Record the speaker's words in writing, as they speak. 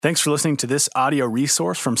Thanks for listening to this audio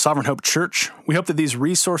resource from Sovereign Hope Church. We hope that these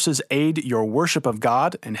resources aid your worship of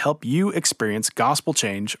God and help you experience gospel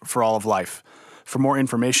change for all of life. For more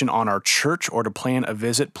information on our church or to plan a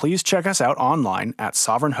visit, please check us out online at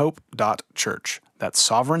sovereignhope.church. That's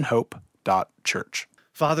sovereignhope.church.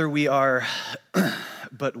 Father, we are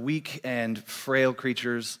but weak and frail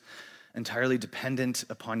creatures, entirely dependent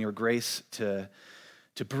upon your grace to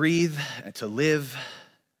breathe, to live,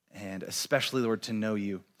 and especially, Lord, to know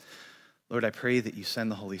you. Lord, I pray that you send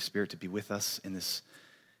the Holy Spirit to be with us on this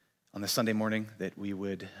Sunday morning, that you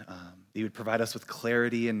would provide us with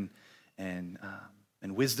clarity and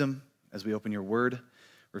wisdom as we open your word.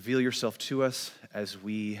 Reveal yourself to us as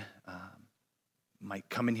we might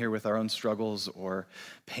come in here with our own struggles or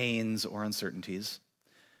pains or uncertainties.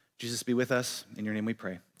 Jesus, be with us. In your name we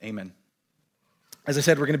pray. Amen. As I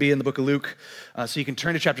said, we're going to be in the book of Luke, so you can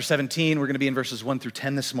turn to chapter 17. We're going to be in verses 1 through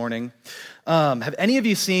 10 this morning. Have any of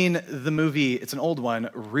you seen the movie, it's an old one,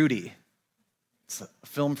 Rudy? It's a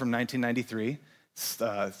film from 1993. It's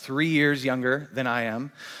 3 years younger than I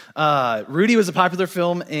am. Rudy was a popular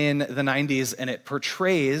film in the 90s, and it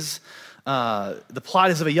portrays, the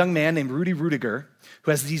plot is of a young man named Rudy Rudiger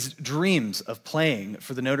who has these dreams of playing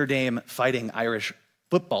for the Notre Dame Fighting Irish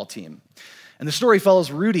football team. And the story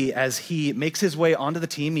follows Rudy as he makes his way onto the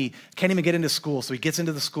team. He can't even get into school, so he gets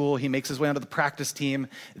into the school. He makes his way onto the practice team,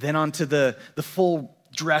 then onto the full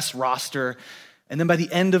dress roster. And then by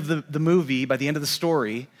the end of the movie, by the end of the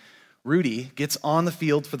story, Rudy gets on the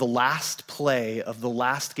field for the last play of the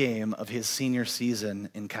last game of his senior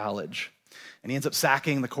season in college. And he ends up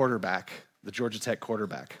sacking the quarterback, the Georgia Tech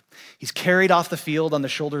quarterback. He's carried off the field on the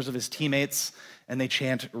shoulders of his teammates, and they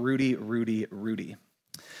chant, "Rudy, Rudy, Rudy."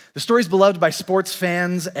 The story's beloved by sports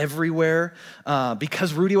fans everywhere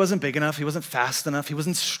because Rudy wasn't big enough, he wasn't fast enough, he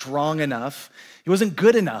wasn't strong enough, he wasn't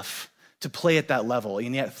good enough to play at that level.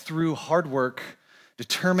 And yet through hard work,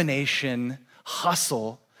 determination,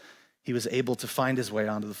 hustle, he was able to find his way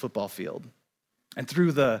onto the football field. And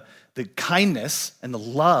through the kindness and the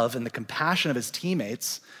love and the compassion of his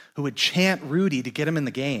teammates who would chant Rudy to get him in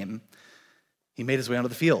the game, he made his way onto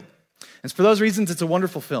the field. And for those reasons, it's a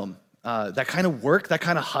wonderful film. That kind of work, that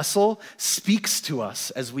kind of hustle speaks to us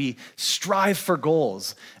as we strive for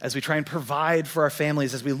goals, as we try and provide for our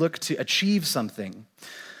families, as we look to achieve something.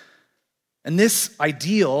 And this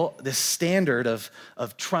ideal, this standard of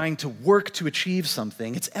trying to work to achieve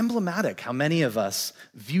something, it's emblematic how many of us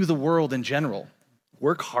view the world in general.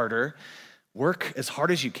 Work harder, work as hard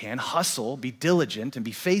as you can, hustle, be diligent, and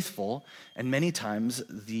be faithful, and many times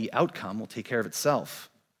the outcome will take care of itself.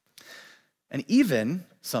 And even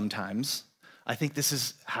sometimes, I think this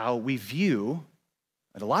is how we view,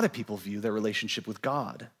 and a lot of people view their relationship with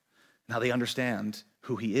God and how they understand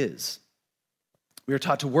who he is. We are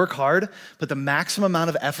taught to work hard, put the maximum amount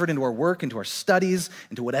of effort into our work, into our studies,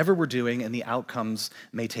 into whatever we're doing, and the outcomes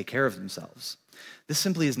may take care of themselves. This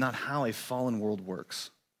simply is not how a fallen world works.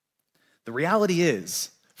 The reality is,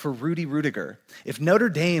 for Rudy Rudiger, if Notre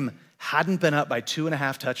Dame hadn't been up by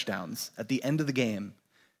 2.5 touchdowns at the end of the game,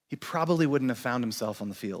 he probably wouldn't have found himself on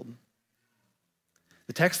the field.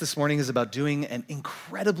 The text this morning is about doing an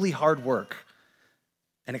incredibly hard work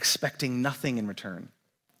and expecting nothing in return.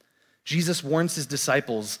 Jesus warns his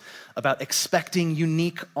disciples about expecting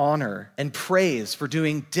unique honor and praise for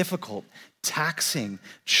doing difficult, taxing,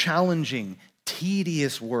 challenging,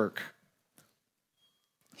 tedious work.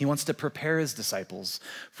 He wants to prepare his disciples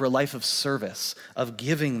for a life of service, of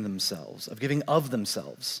giving of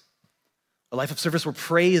themselves. A life of service where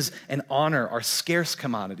praise and honor are scarce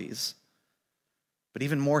commodities. But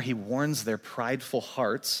even more, he warns their prideful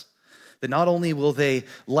hearts that not only will they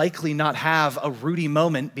likely not have a Rudy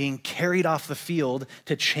moment being carried off the field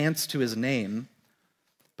to chants to his name,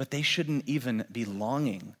 but they shouldn't even be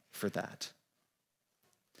longing for that.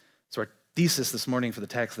 So our thesis this morning for the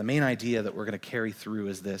text, the main idea that we're going to carry through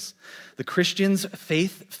is this: the Christian's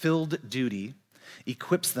faith-filled duty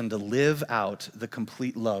equips them to live out the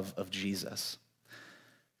complete love of Jesus.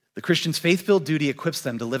 The Christian's faith-filled duty equips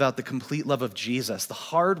them to live out the complete love of Jesus. The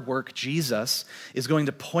hard work Jesus is going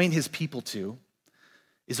to point his people to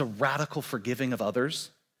is a radical forgiving of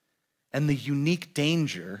others and the unique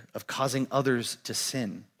danger of causing others to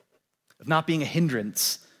sin, of not being a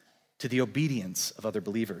hindrance to the obedience of other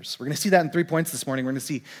believers. We're going to see that in 3 points this morning. We're going to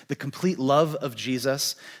see the complete love of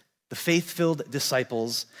Jesus, the faith-filled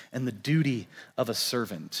disciples, and the duty of a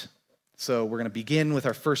servant. So we're going to begin with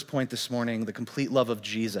our first point this morning, the complete love of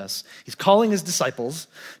Jesus. He's calling his disciples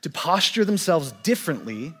to posture themselves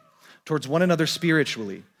differently towards one another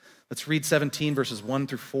spiritually. Let's read 17 verses 1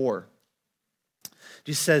 through 4.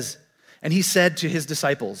 Jesus says, "And he said to his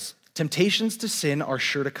disciples, Temptations to sin are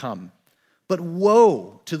sure to come, but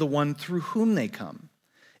woe to the one through whom they come.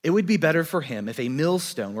 It would be better for him if a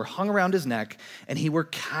millstone were hung around his neck and he were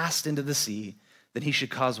cast into the sea than he should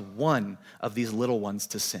cause one of these little ones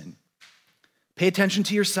to sin. Pay attention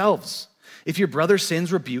to yourselves. If your brother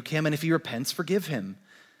sins, rebuke him, and if he repents, forgive him.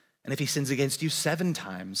 And if he sins against you 7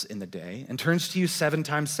 times in the day and turns to you 7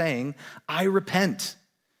 times saying, I repent,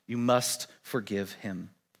 you must forgive him.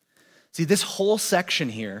 See, this whole section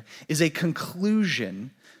here is a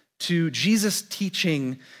conclusion to Jesus'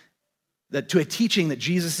 teaching, to a teaching that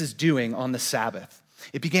Jesus is doing on the Sabbath.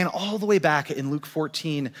 It began all the way back in Luke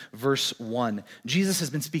 14, verse 1. Jesus has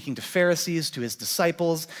been speaking to Pharisees, to his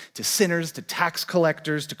disciples, to sinners, to tax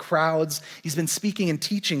collectors, to crowds. He's been speaking and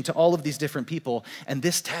teaching to all of these different people. And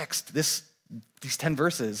this text, these 10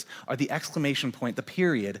 verses, are the exclamation point, the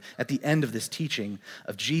period at the end of this teaching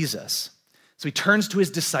of Jesus. So he turns to his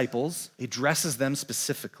disciples, he addresses them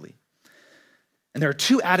specifically. And there are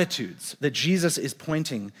 2 attitudes that Jesus is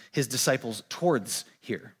pointing his disciples towards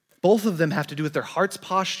here. Both of them have to do with their heart's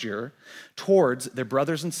posture towards their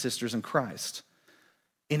brothers and sisters in Christ.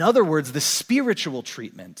 In other words, the spiritual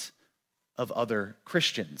treatment of other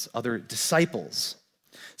Christians, other disciples.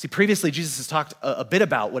 See, previously, Jesus has talked a bit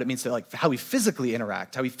about what it means to, like, how we physically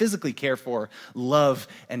interact, how we physically care for, love,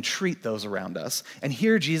 and treat those around us. And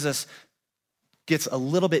here, Jesus gets a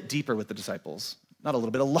little bit deeper with the disciples. Not a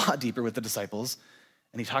little bit, a lot deeper with the disciples.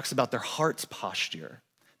 And he talks about their heart's posture,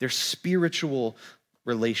 their spiritual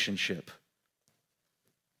relationship.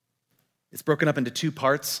 It's broken up into 2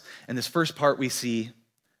 parts. And this first part we see,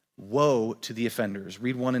 woe to the offenders.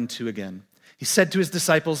 Read 1 and 2 again. He said to his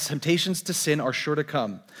disciples, temptations to sin are sure to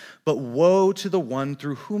come, but woe to the one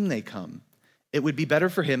through whom they come. It would be better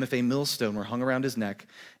for him if a millstone were hung around his neck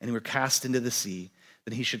and he were cast into the sea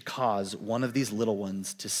than he should cause one of these little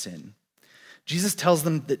ones to sin. Jesus tells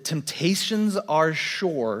them that temptations are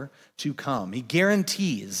sure to come. He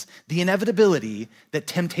guarantees the inevitability that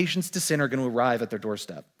temptations to sin are going to arrive at their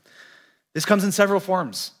doorstep. This comes in several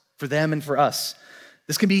forms for them and for us.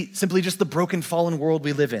 This can be simply just the broken, fallen world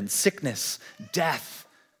we live in, sickness, death,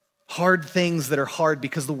 hard things that are hard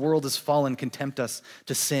because the world is fallen can tempt us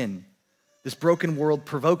to sin. This broken world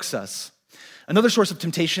provokes us. Another source of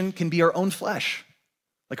temptation can be our own flesh,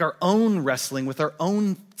 like our own wrestling with our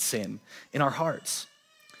own sin in our hearts.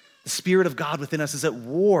 The Spirit of God within us is at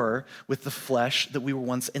war with the flesh that we were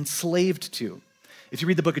once enslaved to. If you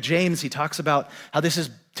read the book of James, he talks about how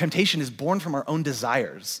temptation is born from our own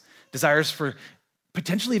desires for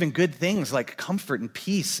potentially even good things like comfort and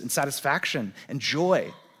peace and satisfaction and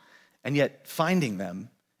joy, and yet finding them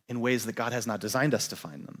in ways that God has not designed us to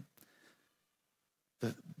find them.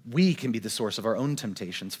 We can be the source of our own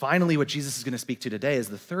temptations. Finally, what Jesus is going to speak to today is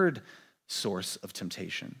the third source of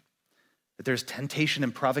temptation, that there's temptation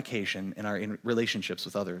and provocation in our relationships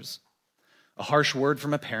with others. A harsh word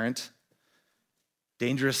from a parent,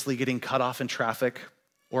 dangerously getting cut off in traffic,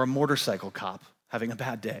 or a motorcycle cop having a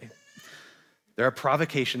bad day. There are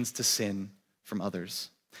provocations to sin from others.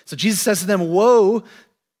 So Jesus says to them, woe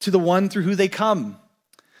to the one through who they come.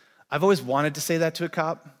 I've always wanted to say that to a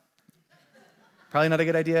cop. Probably not a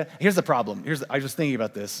good idea. Here's the problem. I was thinking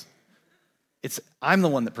about this. I'm the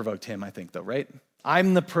one that provoked him, I think, though, right?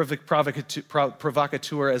 I'm the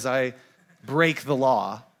provocateur as I break the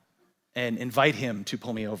law and invite him to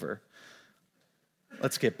pull me over.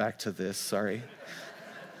 Let's get back to this, sorry.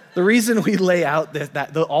 The reason we lay out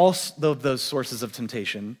all those sources of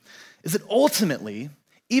temptation is that ultimately,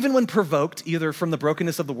 even when provoked, either from the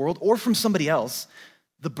brokenness of the world or from somebody else,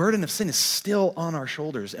 the burden of sin is still on our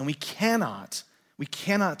shoulders, and we cannot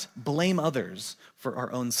blame others for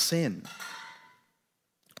our own sin.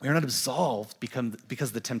 We are not absolved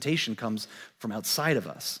because the temptation comes from outside of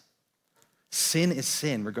us. Sin is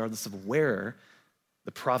sin, regardless of where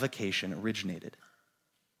the provocation originated.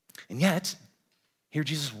 And yet, here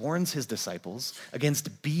Jesus warns his disciples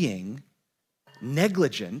against being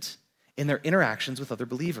negligent in their interactions with other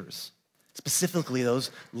believers, specifically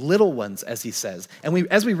those little ones, as he says. And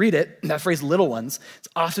as we read it, that phrase little ones, it's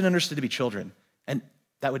often understood to be children. And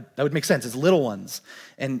that would make sense, it's little ones.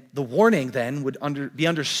 And the warning then would be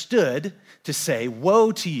understood to say,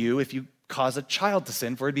 woe to you if you cause a child to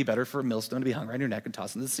sin, for it'd be better for a millstone to be hung around your neck and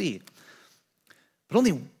tossed into the sea. But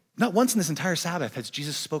not once in this entire Sabbath has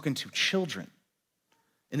Jesus spoken to children.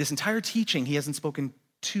 In this entire teaching, he hasn't spoken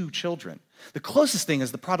to children. The closest thing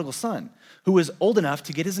is the prodigal son, who was old enough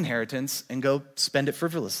to get his inheritance and go spend it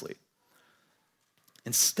frivolously.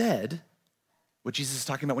 Instead, what Jesus is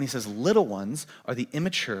talking about when he says little ones are the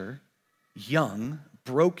immature, young,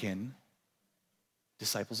 broken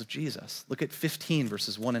disciples of Jesus. Look at 15,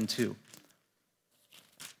 verses 1 and 2.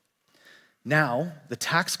 Now, the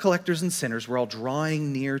tax collectors and sinners were all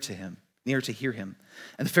drawing near to hear him.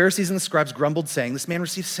 And the Pharisees and the scribes grumbled, saying, "This man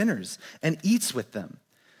receives sinners and eats with them."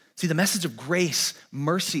 See, the message of grace,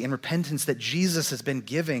 mercy, and repentance that Jesus has been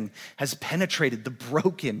giving has penetrated the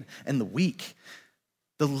broken and the weak.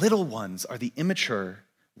 The little ones are the immature,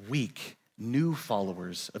 weak, new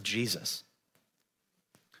followers of Jesus.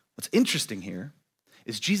 What's interesting here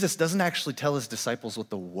is Jesus doesn't actually tell his disciples what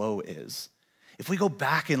the woe is. If we go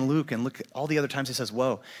back in Luke and look at all the other times he says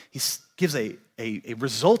woe, he gives a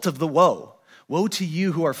result of the woe. Woe to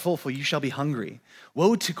you who are full, for you shall be hungry.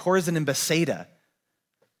 Woe to Chorazin and Bethsaida.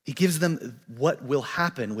 He gives them what will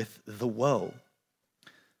happen with the woe.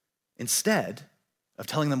 Instead of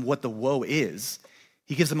telling them what the woe is,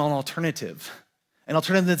 he gives them an alternative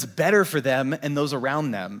that's better for them and those around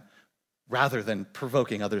them, rather than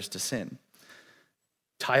provoking others to sin.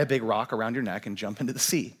 Tie a big rock around your neck and jump into the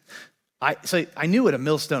sea. So I knew what a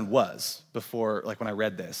millstone was before, like when I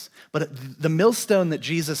read this. But the millstone that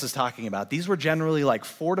Jesus is talking about, these were generally like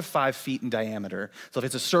 4 to 5 feet in diameter. So if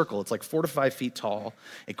it's a circle, it's like 4 to 5 feet tall.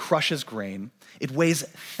 It crushes grain. It weighs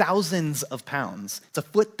thousands of pounds. It's a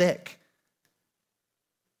foot thick.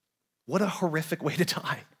 What a horrific way to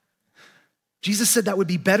die. Jesus said that would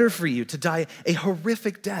be better for you to die a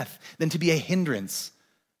horrific death than to be a hindrance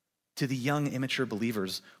to the young, immature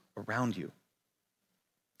believers around you.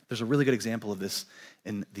 There's a really good example of this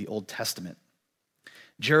in the Old Testament.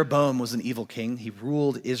 Jeroboam was an evil king. He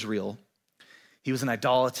ruled Israel. He was an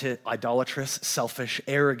idolatrous, selfish,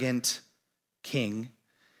 arrogant king.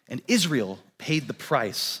 And Israel paid the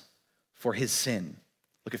price for his sin.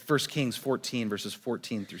 Look at 1 Kings 14, verses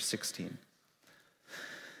 14 through 16. It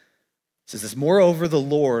says this, "Moreover, the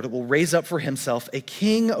Lord will raise up for himself a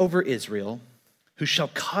king over Israel who shall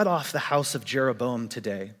cut off the house of Jeroboam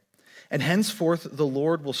today. And henceforth the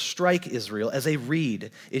Lord will strike Israel as a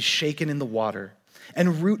reed is shaken in the water,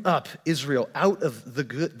 and root up Israel out of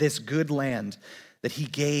this good land that he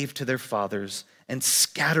gave to their fathers, and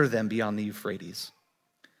scatter them beyond the Euphrates,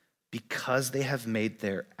 because they have made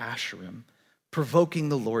their Asherim, provoking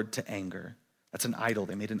the Lord to anger." That's an idol.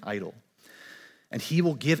 They made an idol. "And he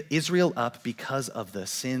will give Israel up because of the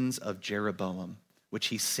sins of Jeroboam, which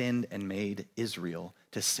he sinned and made Israel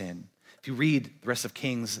to sin." If you read the rest of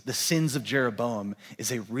Kings, the sins of Jeroboam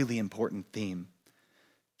is a really important theme.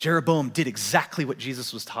 Jeroboam did exactly what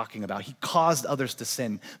Jesus was talking about. He caused others to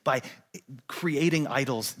sin by creating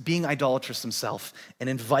idols, being idolatrous himself, and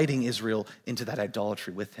inviting Israel into that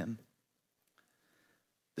idolatry with him.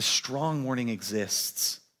 The strong warning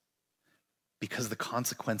exists because the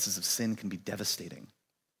consequences of sin can be devastating.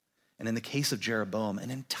 And in the case of Jeroboam,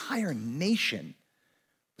 an entire nation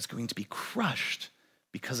was going to be crushed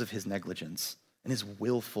because of his negligence and his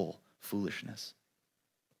willful foolishness.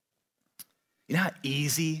 You know how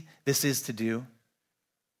easy this is to do?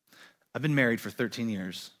 I've been married for 13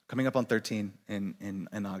 years, coming up on 13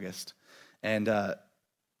 in August. And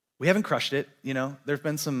we haven't crushed it, you know. There's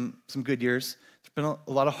been some good years. There's been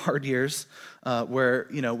a lot of hard years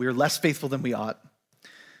where, you know, we were less faithful than we ought.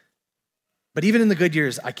 But even in the good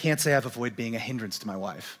years, I can't say I've avoided being a hindrance to my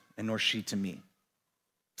wife, and nor she to me.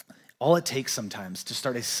 All it takes sometimes to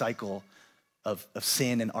start a cycle of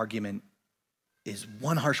sin and argument is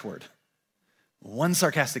one harsh word, one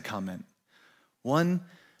sarcastic comment, one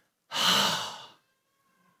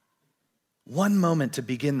moment to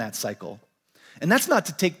begin that cycle. And that's not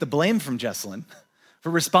to take the blame from Jesselyn for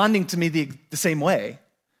responding to me the same way.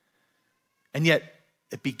 And yet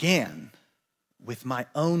it began with my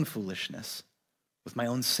own foolishness, with my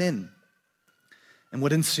own sin. And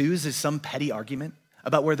what ensues is some petty argument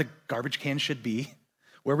about where the garbage can should be,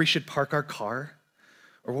 where we should park our car,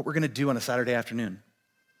 or what we're gonna do on a Saturday afternoon.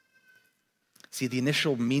 See, the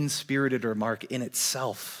initial mean-spirited remark in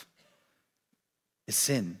itself is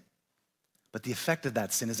sin. But the effect of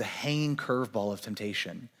that sin is a hanging curveball of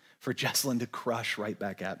temptation for Jesselyn to crush right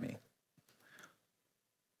back at me.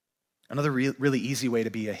 Another really easy way to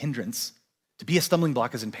be a hindrance, to be a stumbling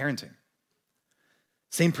block, is in parenting.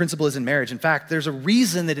 Same principle as in marriage. In fact, there's a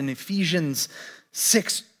reason that in Ephesians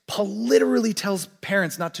 6, Paul literally tells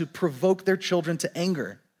parents not to provoke their children to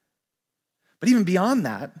anger. But even beyond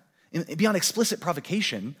that, beyond explicit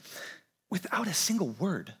provocation, without a single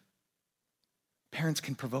word, parents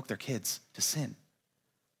can provoke their kids to sin.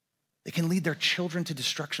 They can lead their children to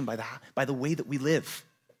destruction by the way that we live.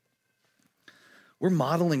 We're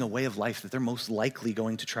modeling a way of life that they're most likely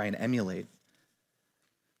going to try and emulate.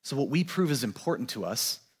 So what we prove is important to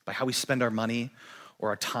us by how we spend our money or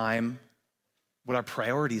our time, what our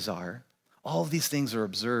priorities are, all of these things are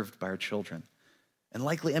observed by our children and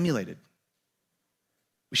likely emulated.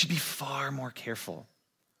 We should be far more careful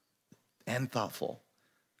and thoughtful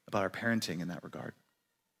about our parenting in that regard.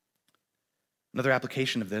 Another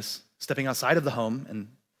application of this, stepping outside of the home, and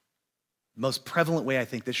the most prevalent way I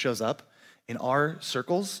think this shows up in our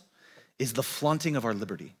circles is the flaunting of our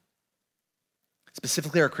liberty,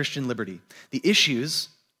 specifically our Christian liberty. The issues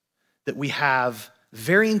that we have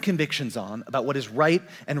varying convictions on about what is right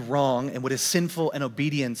and wrong and what is sinful and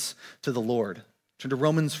obedience to the Lord. Turn to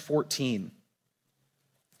Romans 14.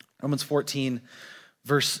 Romans 14,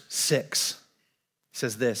 verse 6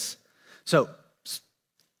 says this. So,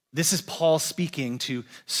 this is Paul speaking to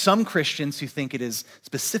some Christians who think it is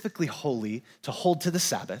specifically holy to hold to the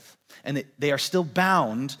Sabbath, and that they are still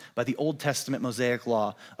bound by the Old Testament Mosaic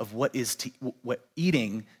law of what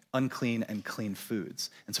eating unclean and clean foods.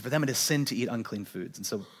 And so for them it is sin to eat unclean foods. And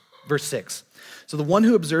so verse 6, so the one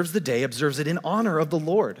who observes the day observes it in honor of the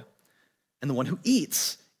Lord, and the one who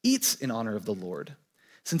eats in honor of the Lord,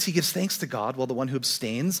 since he gives thanks to God, while the one who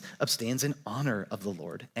abstains in honor of the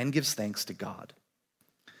Lord and gives thanks to God.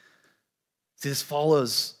 See, this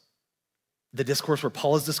follows the discourse where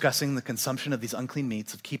Paul is discussing the consumption of these unclean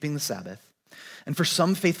meats, of keeping the Sabbath. And for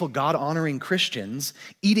some faithful God-honoring Christians,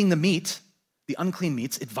 eating the meat, the unclean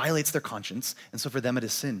meats, it violates their conscience, and so for them it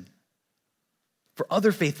is sin. For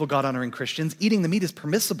other faithful God-honoring Christians, eating the meat is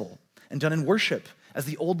permissible and done in worship, as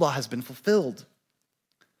the old law has been fulfilled.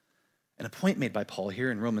 And a point made by Paul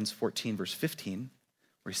here in Romans 14, verse 15,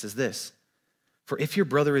 where he says this, for if your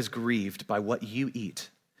brother is grieved by what you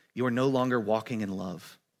eat, you are no longer walking in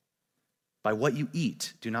love. By what you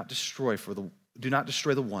eat, do not destroy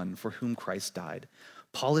the one for whom Christ died.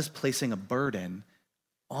 Paul is placing a burden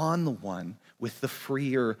on the one with the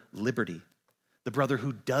freer liberty, the brother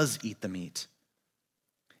who does eat the meat.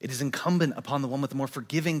 It is incumbent upon the one with a more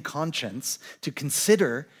forgiving conscience to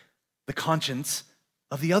consider the conscience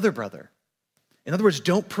of the other brother. In other words,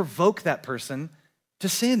 don't provoke that person to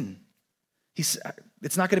sin.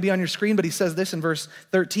 It's not going to be on your screen, but he says this in verse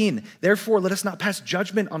 13. Therefore, let us not pass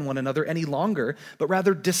judgment on one another any longer, but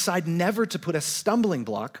rather decide never to put a stumbling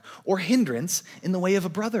block or hindrance in the way of a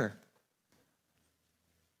brother.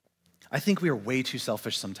 I think we are way too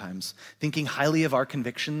selfish sometimes, thinking highly of our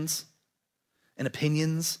convictions and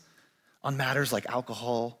opinions on matters like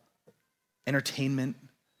alcohol, entertainment,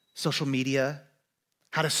 social media,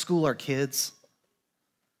 how to school our kids.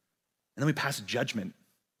 And then we pass judgment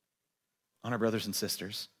on our brothers and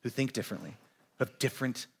sisters who think differently, who have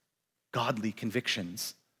different godly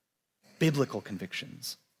convictions, biblical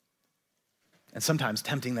convictions, and sometimes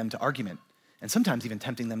tempting them to argument, and sometimes even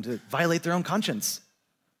tempting them to violate their own conscience.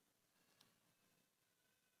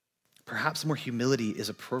 Perhaps more humility is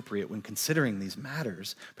appropriate when considering these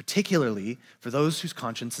matters, particularly for those whose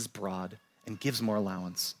conscience is broad and gives more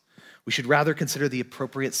allowance. We should rather consider the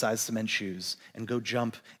appropriate size cement shoes and go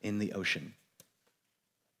jump in the ocean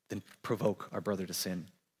than provoke our brother to sin.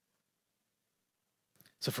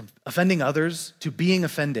 So from offending others to being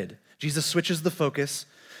offended, Jesus switches the focus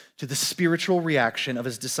to the spiritual reaction of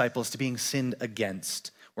his disciples to being sinned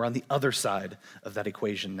against. We're on the other side of that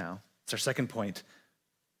equation now. It's our second point,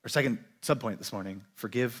 our second subpoint this morning.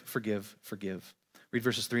 Forgive, forgive, forgive. Read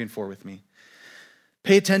verses 3 and 4 with me.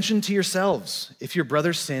 Pay attention to yourselves. If your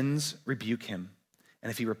brother sins, rebuke him.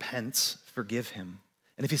 And if he repents, forgive him.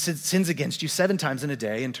 And if he sins against you 7 times in a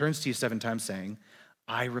day and turns to you 7 times saying,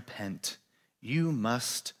 I repent, you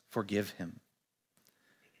must forgive him.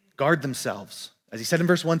 Guard themselves. As he said in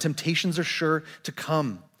verse 1, temptations are sure to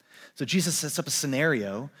come. So Jesus sets up a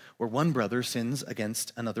scenario where one brother sins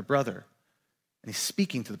against another brother. And he's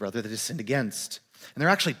speaking to the brother that is sinned against. And there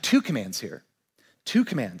are actually 2 commands here. 2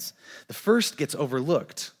 commands. The first gets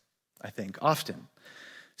overlooked, I think, often.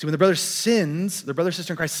 See, when the brother sins, the brother or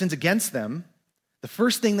sister in Christ sins against them, the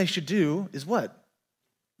first thing they should do is what?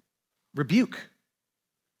 Rebuke.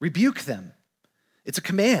 Rebuke them. It's a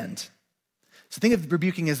command. So think of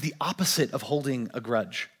rebuking as the opposite of holding a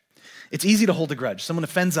grudge. It's easy to hold a grudge. Someone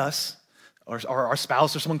offends us, or our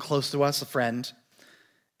spouse, or someone close to us, a friend,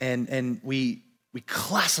 and we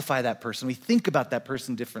classify that person. We think about that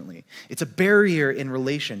person differently. It's a barrier in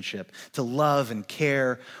relationship to love and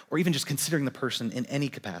care, or even just considering the person in any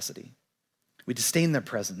capacity. We disdain their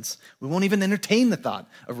presence. We won't even entertain the thought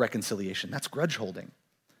of reconciliation. That's grudge holding.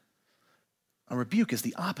 A rebuke is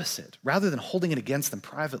the opposite. Rather than holding it against them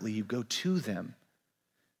privately, you go to them.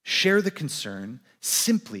 Share the concern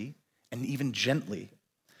simply and even gently.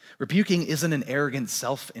 Rebuking isn't an arrogant,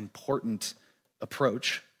 self-important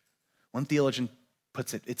approach. One theologian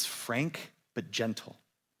puts it, it's frank but gentle.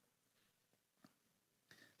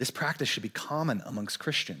 This practice should be common amongst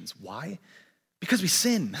Christians. Why? Because we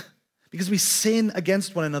sin. Because we sin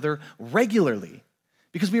against one another regularly.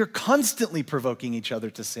 because we are constantly provoking each other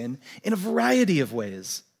to sin in a variety of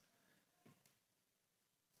ways.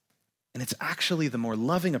 And it's actually the more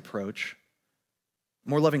loving approach,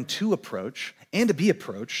 more loving to approach and to be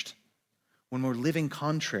approached when we're living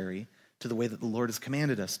contrary to the way that the Lord has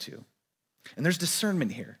commanded us to. And there's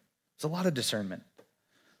discernment here. There's a lot of discernment.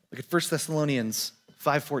 Look at 1 Thessalonians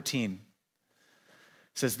 5:14.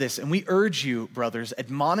 It says this, "And we urge you, brothers,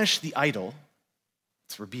 admonish the idle,"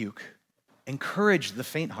 it's rebuke, "encourage the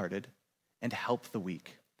faint-hearted, and help the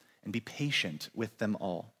weak, and be patient with them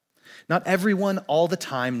all. Not everyone all the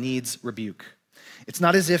time needs rebuke. It's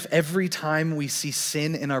not as if every time we see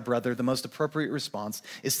sin in our brother, the most appropriate response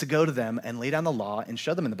is to go to them and lay down the law and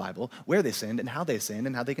show them in the Bible where they sinned and how they sinned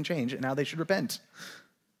and how they can change and how they should repent.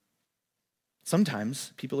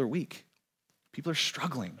 Sometimes people are weak. People are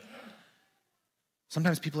struggling.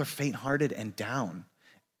 Sometimes people are faint-hearted and down.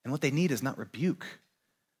 And what they need is not rebuke,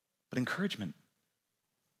 but encouragement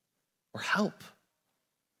or help,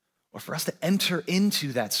 or for us to enter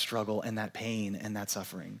into that struggle and that pain and that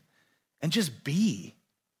suffering and just be.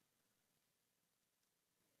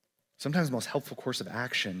 Sometimes the most helpful course of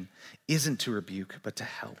action isn't to rebuke, but to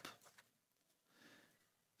help.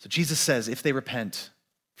 So Jesus says, if they repent,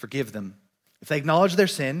 forgive them. If they acknowledge their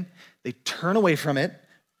sin, they turn away from it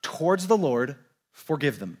towards the Lord,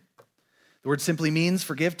 forgive them. The word simply means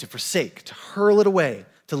forgive, to forsake, to hurl it away,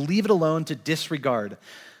 to leave it alone, to disregard.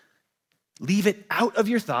 Leave it out of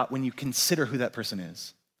your thought when you consider who that person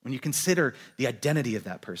is, when you consider the identity of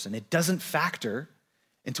that person. It doesn't factor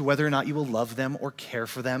into whether or not you will love them or care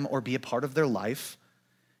for them or be a part of their life.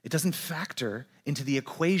 It doesn't factor into the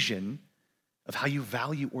equation of how you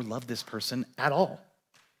value or love this person at all.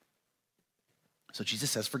 So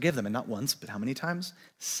Jesus says, forgive them, and not once, but how many times?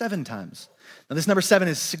 7 times. Now this number 7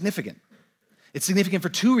 is significant. It's significant for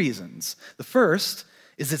 2 reasons. The first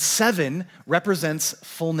is that 7 represents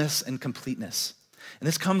fullness and completeness. And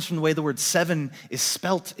this comes from the way the word 7 is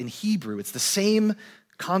spelt in Hebrew. It's the same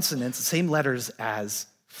consonants, the same letters as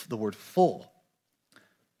the word full.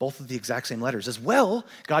 Both of the exact same letters. As well,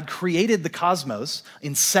 God created the cosmos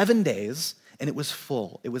in 7 days, and it was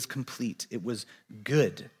full, it was complete, it was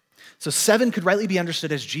good. So 7 could rightly be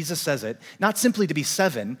understood as Jesus says it, not simply to be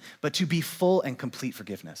 7, but to be full and complete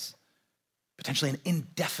forgiveness. Potentially an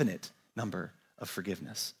indefinite number of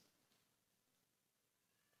forgiveness.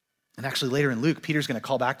 And actually later in Luke, Peter's going to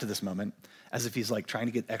call back to this moment as if he's like trying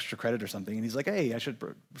to get extra credit or something. And he's like, hey, I should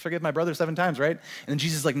forgive my brother 7 times, right? And then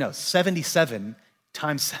Jesus is like, no, 77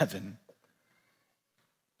 times 7.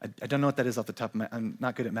 I don't know what that is off the top of my, I'm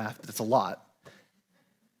not good at math, but it's a lot.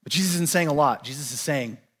 But Jesus isn't saying a lot. Jesus is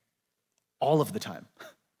saying all of the time.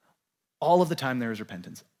 All of the time there is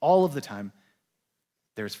repentance. All of the time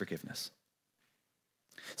there is forgiveness.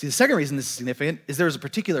 See, the second reason this is significant is there was a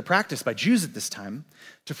particular practice by Jews at this time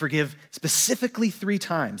to forgive specifically 3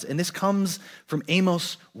 times. And this comes from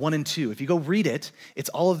Amos 1 and 2. If you go read it, it's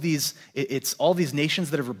all these nations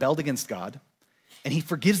that have rebelled against God. And he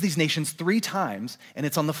forgives these nations 3 times, and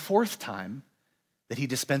it's on the 4th time that he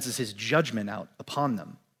dispenses his judgment out upon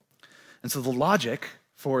them. And so the logic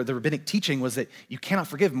for the rabbinic teaching was that you cannot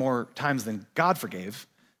forgive more times than God forgave,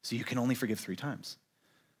 so you can only forgive 3 times.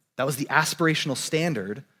 That was the aspirational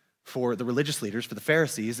standard for the religious leaders, for the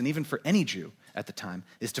Pharisees, and even for any Jew at the time,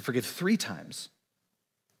 is to forgive 3 times.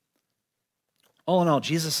 All in all,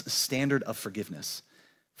 Jesus' standard of forgiveness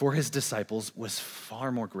for his disciples was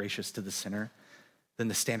far more gracious to the sinner than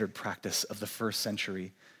the standard practice of the first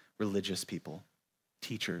century religious people,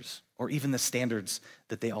 teachers, or even the standards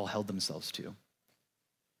that they all held themselves to.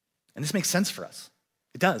 And this makes sense for us.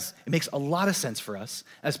 It does. It makes a lot of sense for us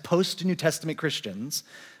as post-New Testament Christians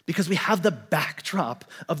because we have the backdrop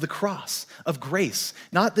of the cross, of grace.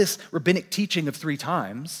 Not this rabbinic teaching of 3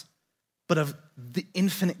 times, but of the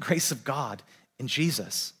infinite grace of God in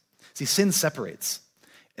Jesus. See, sin separates.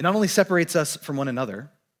 It not only separates us from one another,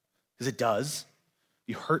 because it does.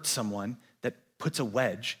 You hurt someone, that puts a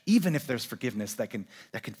wedge, even if there's forgiveness that can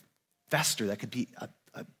fester, that could be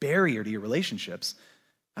a barrier to your relationships.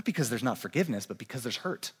 Not because there's not forgiveness, but because there's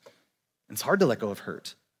hurt. And it's hard to let go of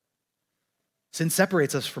hurt. Sin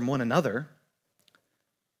separates us from one another,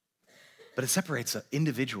 but it separates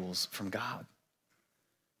individuals from God.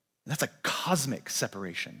 And that's a cosmic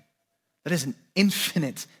separation. That is an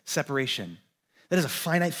infinite separation. That is a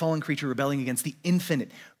finite fallen creature rebelling against the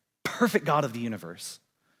infinite, perfect God of the universe.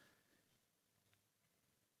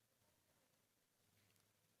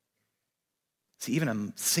 See, even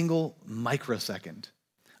a single microsecond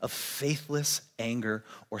of faithless anger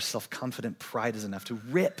or self-confident pride is enough to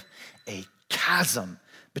rip a chasm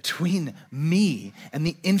between me and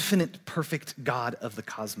the infinite perfect God of the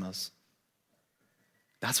cosmos.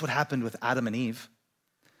 That's what happened with Adam and Eve.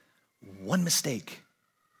 One mistake,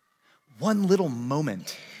 one little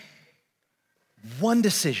moment, one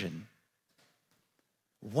decision,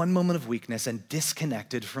 one moment of weakness, and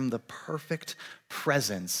disconnected from the perfect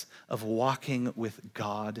presence of walking with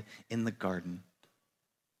God in the garden,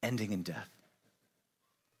 ending in death.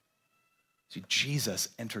 See, Jesus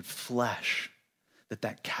entered flesh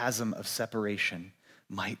that chasm of separation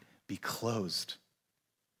might be closed.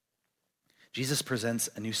 Jesus presents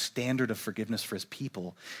a new standard of forgiveness for his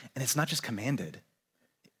people, and it's not just commanded.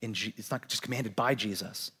 It's not just commanded by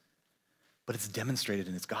Jesus, but it's demonstrated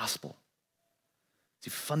in his gospel. See,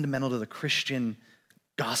 fundamental to the Christian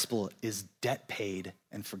gospel is debt paid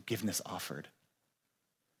and forgiveness offered.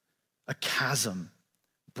 A chasm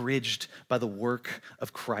bridged by the work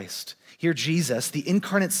of Christ. Here, Jesus, the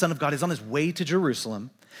incarnate Son of God, is on his way to Jerusalem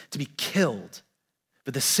to be killed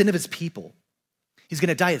for the sin of his people. He's going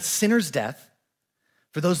to die a sinner's death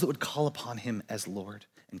for those that would call upon him as Lord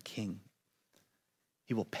and King.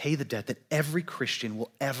 He will pay the debt that every Christian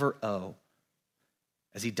will ever owe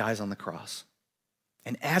as he dies on the cross.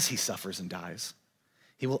 And as he suffers and dies,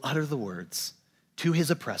 he will utter the words to his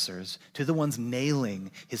oppressors, to the ones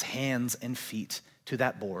nailing his hands and feet to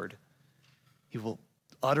that board. He will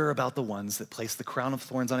utter about the ones that place the crown of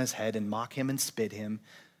thorns on his head and mock him and spit him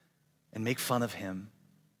and make fun of him.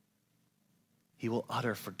 He will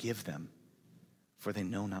utter, forgive them, for they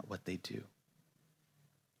know not what they do.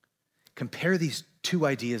 Compare these two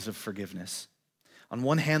ideas of forgiveness. On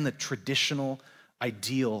one hand, the traditional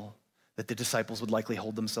ideal that the disciples would likely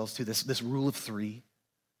hold themselves to, this rule of three.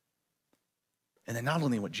 And then not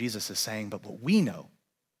only what Jesus is saying, but what we know,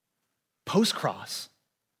 post-cross,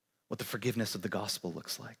 what the forgiveness of the gospel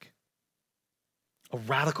looks like. A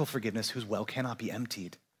radical forgiveness whose well cannot be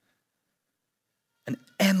emptied. An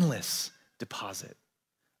endless deposit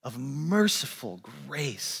of merciful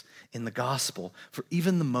grace in the gospel for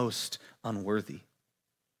even the most unworthy.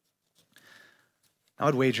 I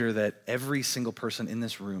would wager that every single person in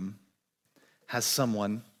this room has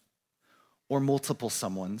someone or multiple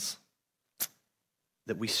someones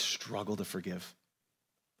that we struggle to forgive.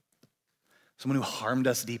 Someone who harmed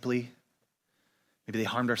us deeply. Maybe they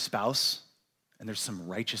harmed our spouse and there's some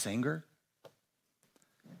righteous anger.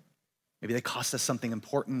 Maybe they cost us something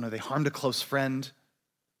important or they harmed a close friend.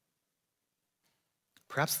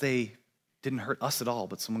 Perhaps they didn't hurt us at all,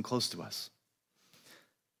 but someone close to us.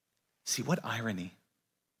 See, what irony.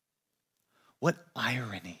 What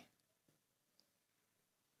irony.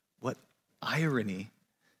 What irony.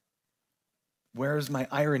 Where's my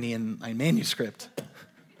irony in my manuscript?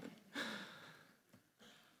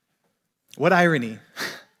 What irony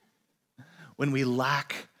when we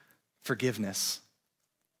lack forgiveness.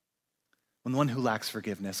 When the one who lacks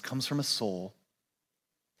forgiveness comes from a soul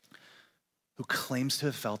who claims to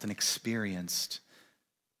have felt and experienced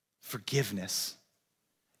forgiveness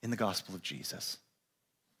in the gospel of Jesus.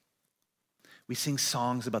 We sing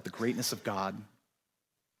songs about the greatness of God,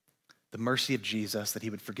 the mercy of Jesus, that he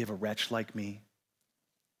would forgive a wretch like me,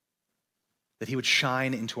 that he would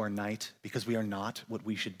shine into our night because we are not what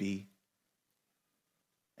we should be,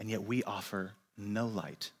 and yet we offer no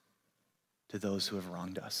light to those who have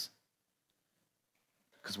wronged us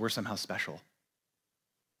because we're somehow special.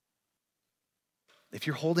 If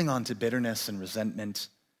you're holding on to bitterness and resentment,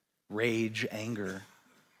 rage, anger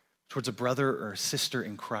towards a brother or a sister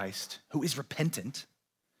in Christ who is repentant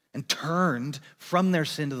and turned from their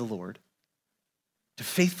sin to the Lord to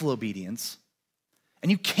faithful obedience,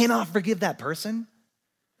 and you cannot forgive that person,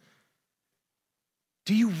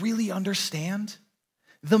 do you really understand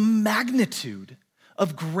the magnitude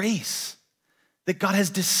of grace that God has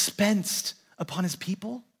dispensed upon his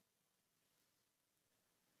people?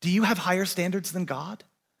 Do you have higher standards than God?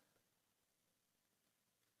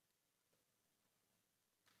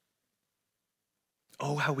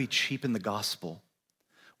 Oh, how we cheapen the gospel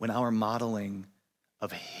when our modeling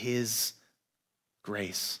of his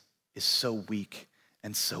grace is so weak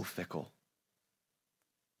and so fickle.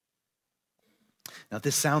 Now, if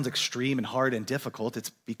this sounds extreme and hard and difficult, it's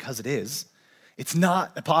because it is. It's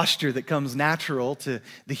not a posture that comes natural to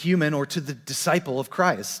the human or to the disciple of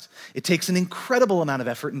Christ. It takes an incredible amount of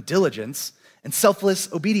effort and diligence and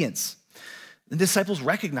selfless obedience. The disciples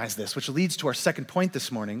recognize this, which leads to our second point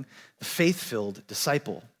this morning, the faith-filled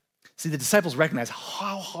disciple. See, the disciples recognize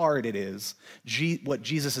how hard it is, what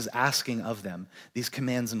Jesus is asking of them, these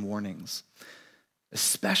commands and warnings,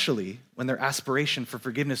 especially when their aspiration for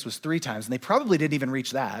forgiveness was 3 times, and they probably didn't even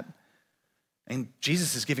reach that. And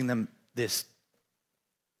Jesus is giving them this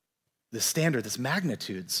standard, this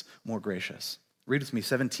magnitude's more gracious. Read with me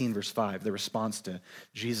 17 verse 5, the response to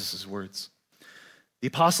Jesus' words. The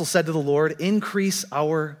apostle said to the Lord, increase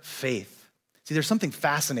our faith. See, there's something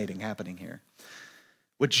fascinating happening here.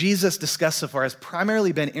 What Jesus discussed so far has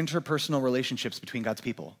primarily been interpersonal relationships between God's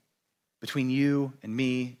people, between you and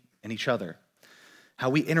me and each other, how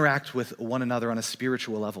we interact with one another on a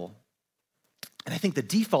spiritual level. And I think the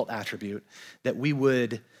default attribute that we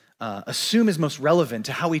would assume is most relevant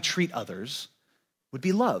to how we treat others would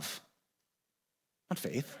be love. Not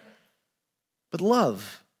faith, but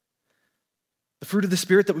love. The fruit of the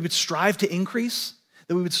Spirit that we would strive to increase,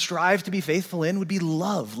 that we would strive to be faithful in, would be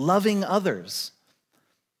love, loving others.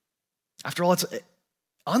 After all, it's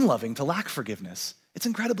unloving to lack forgiveness. It's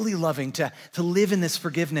incredibly loving to live in this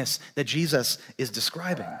forgiveness that Jesus is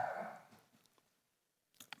describing.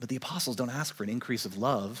 But the apostles don't ask for an increase of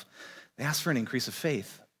love. They ask for an increase of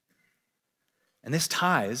faith. And this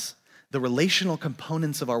ties the relational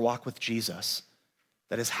components of our walk with Jesus,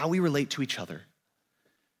 that is how we relate to each other.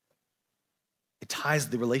 It ties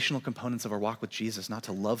the relational components of our walk with Jesus not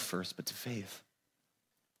to love first, but to faith.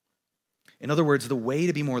 In other words, the way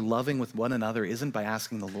to be more loving with one another isn't by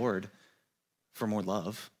asking the Lord for more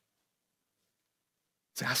love.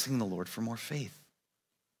 It's asking the Lord for more faith.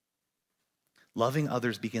 Loving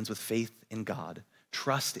others begins with faith in God,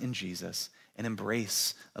 trust in Jesus, and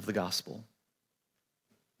embrace of the gospel.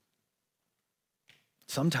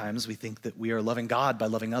 Sometimes we think that we are loving God by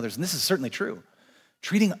loving others, and this is certainly true.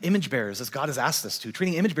 Treating image bearers as God has asked us to,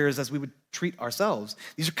 treating image bearers as we would treat ourselves.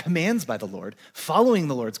 These are commands by the Lord. Following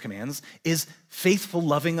the Lord's commands is faithful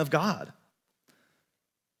loving of God.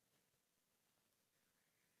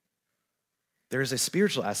 There is a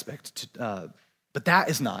spiritual aspect, but that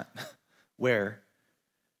is not where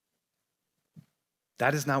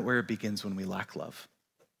it begins when we lack love.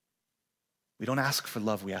 We don't ask for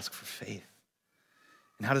love, we ask for faith.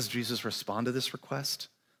 And how does Jesus respond to this request?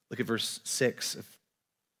 Look at verse 6.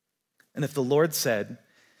 And if the Lord said,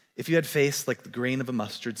 if you had faith like the grain of a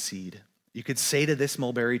mustard seed, you could say to this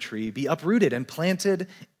mulberry tree, be uprooted and planted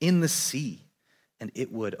in the sea, and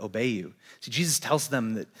it would obey you. See, Jesus tells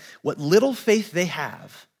them that what little faith they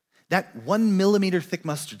have, that 1 millimeter thick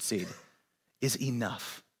mustard seed, is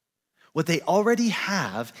enough. What they already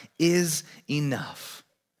have is enough.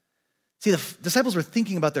 See, the disciples were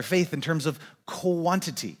thinking about their faith in terms of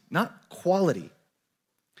quantity, not quality.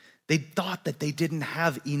 They thought that they didn't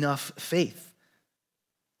have enough faith.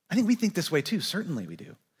 I think we think this way too, certainly we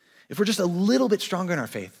do. If we're just a little bit stronger in our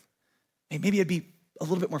faith, maybe I'd be a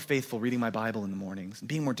little bit more faithful reading my Bible in the mornings and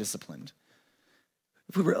being more disciplined.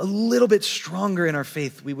 If we were a little bit stronger in our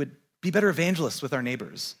faith, we would be better evangelists with our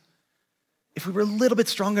neighbors. If we were a little bit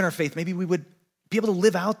stronger in our faith, maybe we would be able to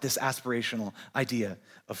live out this aspirational idea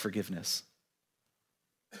of forgiveness.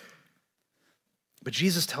 But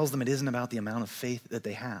Jesus tells them it isn't about the amount of faith that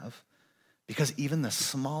they have, because even the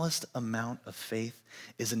smallest amount of faith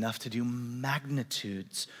is enough to do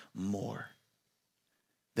magnitudes more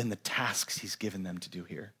than the tasks he's given them to do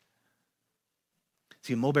here.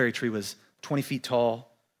 See, a mulberry tree was 20 feet tall.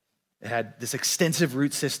 It had this extensive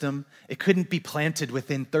root system. It couldn't be planted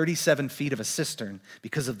within 37 feet of a cistern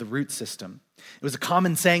because of the root system. It was a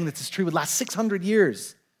common saying that this tree would last 600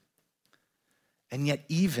 years. And yet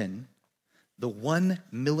even the 1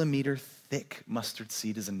 millimeter thick mustard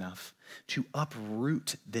seed is enough to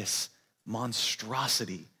uproot this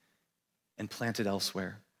monstrosity and plant it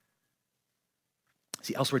elsewhere.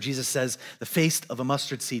 See, elsewhere Jesus says the faith of a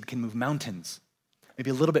mustard seed can move mountains. Maybe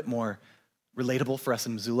a little bit more relatable for us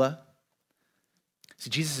in Missoula. See,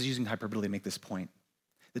 Jesus is using hyperbole to make this point,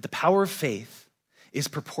 that the power of faith is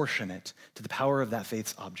proportionate to the power of that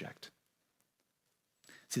faith's object.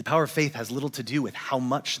 See, the power of faith has little to do with how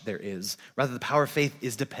much there is. Rather, the power of faith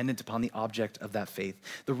is dependent upon the object of that faith.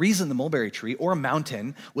 The reason the mulberry tree or a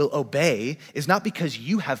mountain will obey is not because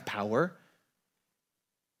you have power.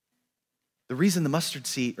 The reason the mustard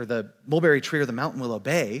seed or the mulberry tree or the mountain will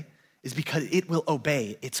obey is because it will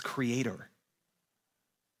obey its creator.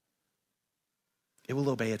 It will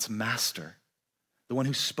obey its master, the one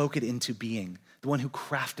who spoke it into being, the one who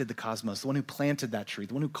crafted the cosmos, the one who planted that tree,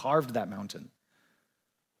 the one who carved that mountain.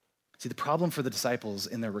 See, the problem for the disciples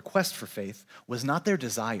in their request for faith was not their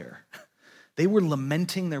desire. They were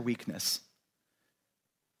lamenting their weakness.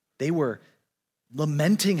 They were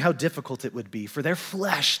lamenting how difficult it would be for their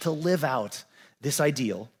flesh to live out this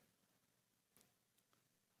ideal.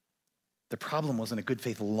 The problem wasn't a good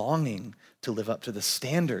faith longing to live up to the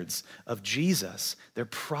standards of Jesus. Their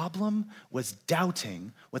problem was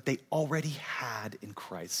doubting what they already had in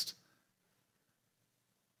Christ.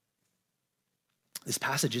 This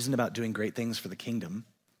passage isn't about doing great things for the kingdom.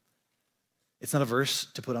 It's not a verse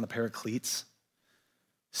to put on a pair of cleats,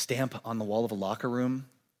 stamp on the wall of a locker room,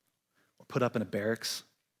 or put up in a barracks.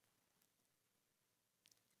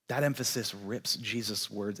 That emphasis rips Jesus'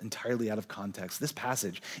 words entirely out of context. This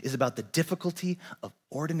passage is about the difficulty of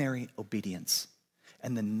ordinary obedience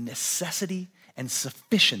and the necessity and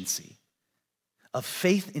sufficiency of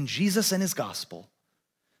faith in Jesus and his gospel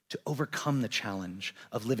to overcome the challenge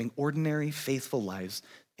of living ordinary, faithful lives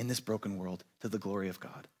in this broken world to the glory of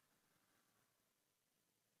God.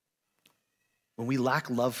 When we lack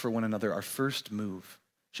love for one another, our first move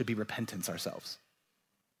should be repentance ourselves.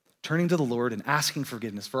 Turning to the Lord and asking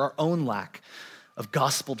forgiveness for our own lack of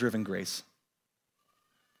gospel-driven grace.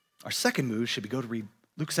 Our second move should be go to read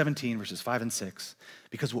Luke 17, verses 5 and 6,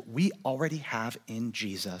 because what we already have in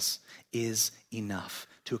Jesus is enough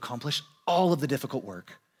to accomplish all of the difficult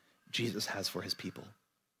work Jesus has for his people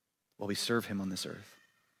while we serve him on this earth.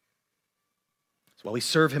 So while we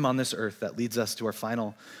serve him on this earth, that leads us to our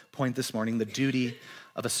final point this morning, the duty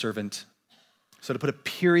of a servant. So to put a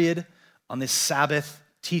period on this Sabbath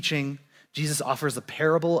teaching, Jesus offers the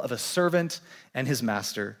parable of a servant and his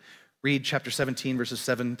master. Read chapter 17, verses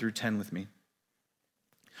 7 through 10 with me.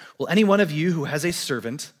 Will any one of you who has a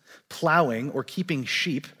servant plowing or keeping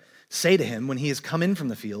sheep say to him when he has come in from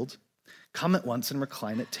the field, "Come at once and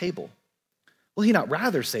recline at table"? Will he not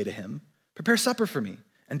rather say to him, "Prepare supper for me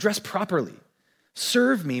and dress properly.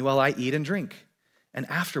 Serve me while I eat and drink, and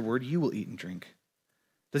afterward you will eat and drink"?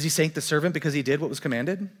 Does he thank the servant because he did what was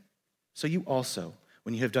commanded? So you also,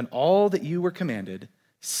 when you have done all that you were commanded,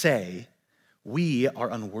 say, "We are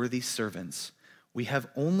unworthy servants. We have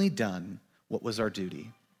only done what was our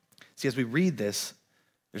duty." See, as we read this,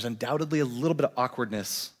 there's undoubtedly a little bit of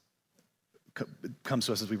awkwardness comes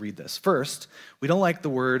to us as we read this. First, we don't like the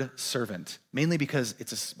word servant, mainly because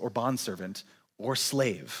it's or bondservant or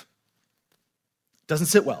slave. Doesn't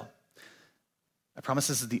sit well. I promise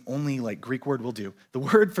this is the only Greek word we'll do. The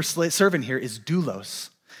word for servant here is doulos.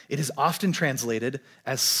 It is often translated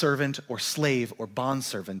as servant or slave or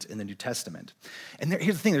bondservant in the New Testament. And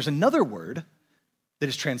here's the thing, there's another word that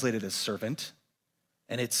is translated as servant,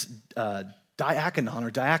 and it's diakonon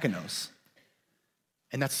or diakonos.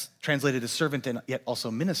 And that's translated as servant and yet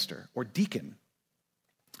also minister or deacon.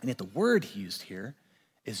 And yet the word he used here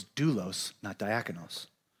is doulos, not diakonos.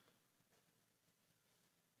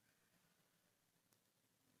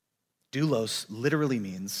 Doulos literally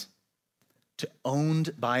means to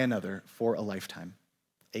owned by another for a lifetime,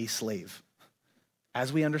 a slave.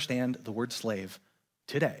 As we understand the word slave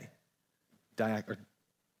today,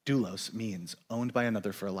 doulos means owned by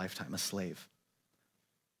another for a lifetime, a slave.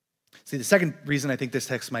 See, the second reason I think this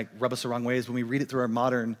text might rub us the wrong way is when we read it through our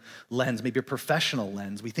modern lens, maybe a professional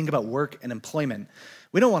lens. We think about work and employment.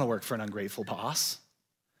 We don't want to work for an ungrateful boss.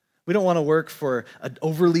 We don't want to work for an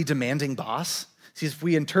overly demanding boss. See, if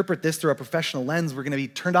we interpret this through a professional lens, we're going to be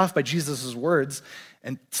turned off by Jesus' words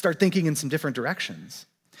and start thinking in some different directions.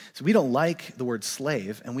 So we don't like the word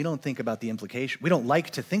slave, and we don't think about the implication. We don't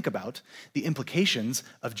like to think about the implications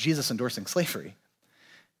of Jesus endorsing slavery.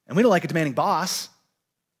 And we don't like a demanding boss,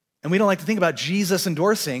 and we don't like to think about Jesus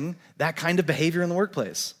endorsing that kind of behavior in the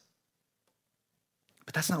workplace.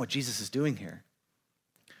 But that's not what Jesus is doing here.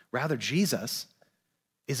 Rather, Jesus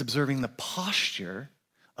is observing the posture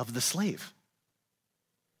of the slave.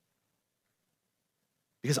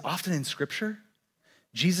 Because often in Scripture,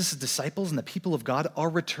 Jesus' disciples and the people of God are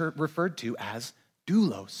referred to as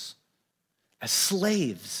doulos, as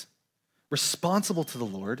slaves, responsible to the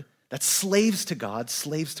Lord, that's slaves to God,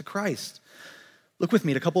 slaves to Christ. Look with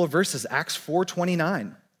me at a couple of verses, Acts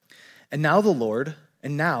 4:29. And now, Lord,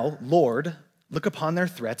 look upon their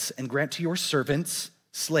threats and grant to your servants,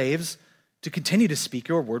 slaves, to continue to speak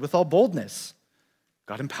your word with all boldness.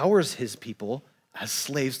 God empowers his people as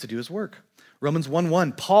slaves to do his work. Romans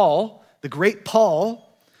 1:1, Paul, the great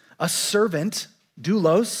Paul, a servant,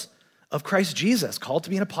 doulos, of Christ Jesus, called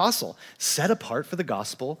to be an apostle, set apart for the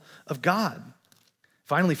gospel of God.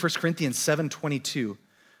 Finally, 1 Corinthians 7:22,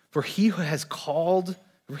 for he who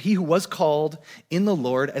was called in the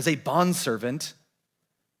Lord as a bondservant,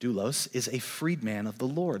 doulos, is a freedman of the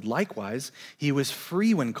Lord. Likewise, he who was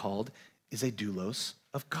free when called is a doulos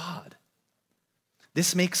of God.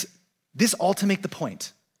 This all to make the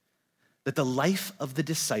point that the life of the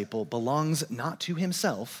disciple belongs not to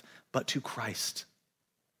himself, but to Christ.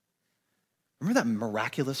 Remember that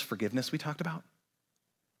miraculous forgiveness we talked about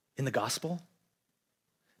in the gospel?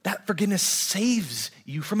 That forgiveness saves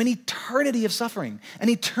you from an eternity of suffering, an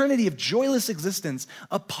eternity of joyless existence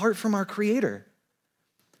apart from our Creator.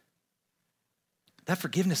 That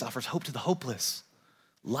forgiveness offers hope to the hopeless,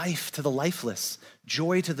 life to the lifeless,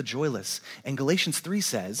 joy to the joyless. And Galatians 3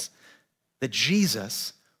 says that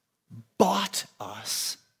Jesus bought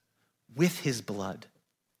us with his blood.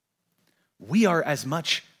 We are as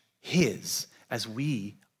much his as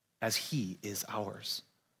he is ours.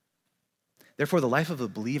 Therefore, the life of a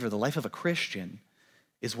believer, the life of a Christian,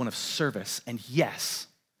 is one of service and, yes,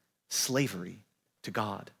 slavery to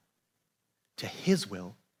God, to his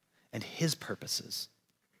will and his purposes.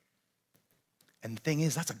 And the thing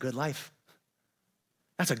is, that's a good life.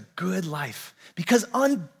 That's a good life, because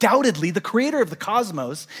undoubtedly the creator of the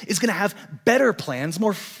cosmos is going to have better plans,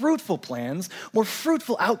 more fruitful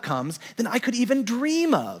outcomes than I could even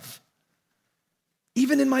dream of,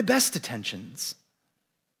 even in my best intentions.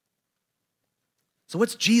 So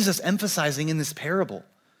what's Jesus emphasizing in this parable?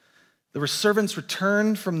 The servants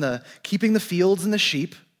returned from keeping the fields and the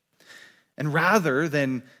sheep, and rather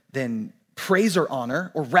than praise or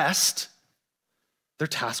honor or rest, they're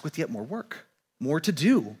tasked with yet more work, more to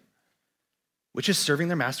do, which is serving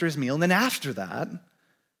their master his meal. And then after that,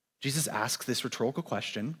 Jesus asks this rhetorical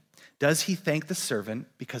question: does he thank the servant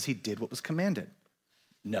because he did what was commanded?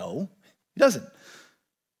 No, he doesn't.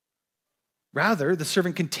 Rather, the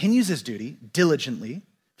servant continues his duty diligently,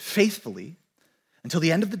 faithfully, until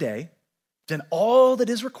the end of the day. Then all that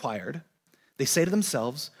is required, they say to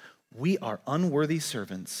themselves, we are unworthy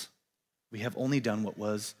servants. We have only done what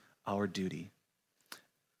was our duty.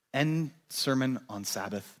 End sermon on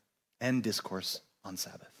Sabbath, end discourse on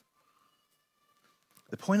Sabbath.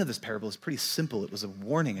 The point of this parable is pretty simple. It was a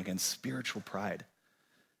warning against spiritual pride,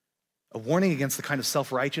 a warning against the kind of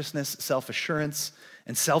self-righteousness, self-assurance,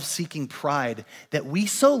 and self-seeking pride that we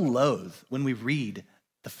so loathe when we read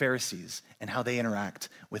the Pharisees and how they interact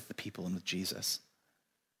with the people and with Jesus.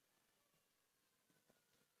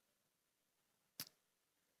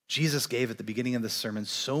 Jesus gave at the beginning of this sermon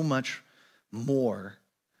so much more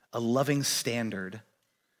a loving standard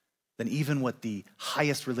than even what the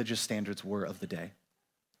highest religious standards were of the day.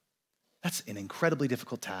 That's an incredibly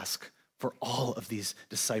difficult task for all of these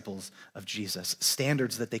disciples of Jesus,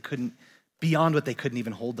 standards that they couldn't, beyond what they couldn't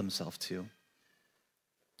even hold themselves to.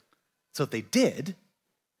 So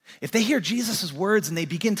if they hear Jesus' words and they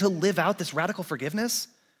begin to live out this radical forgiveness,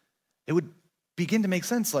 it would begin to make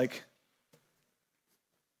sense, like,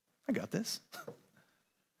 I got this. A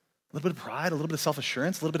little bit of pride, a little bit of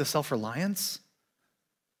self-assurance, a little bit of self-reliance.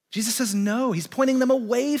 Jesus says no. He's pointing them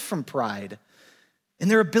away from pride in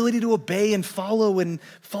their ability to obey and follow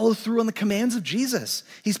through on the commands of Jesus.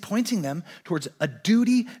 He's pointing them towards a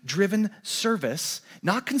duty-driven service,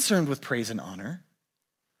 not concerned with praise and honor,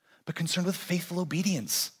 but concerned with faithful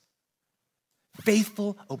obedience.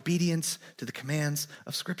 Faithful obedience to the commands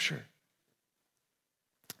of Scripture.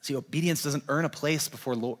 See, obedience doesn't earn a place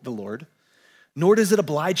before the Lord, nor does it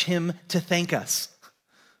oblige him to thank us.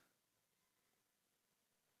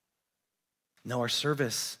 No, our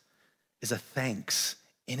service is a thanks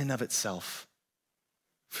in and of itself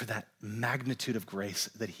for that magnitude of grace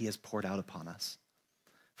that he has poured out upon us,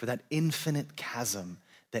 for that infinite chasm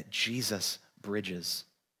that Jesus bridges.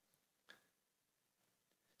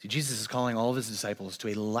 See, Jesus is calling all of his disciples to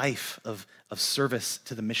a life of service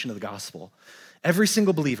to the mission of the gospel. Every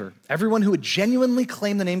single believer, everyone who would genuinely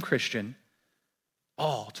claim the name Christian,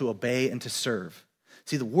 all to obey and to serve.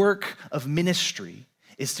 See, the work of ministry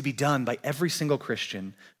is to be done by every single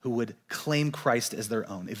Christian who would claim Christ as their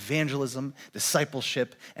own. Evangelism,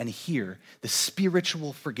 discipleship, and here, the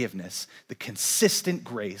spiritual forgiveness, the consistent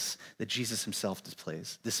grace that Jesus himself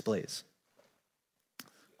displays.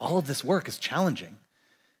 All of this work is challenging.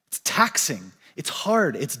 It's taxing. It's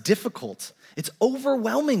hard. It's difficult. It's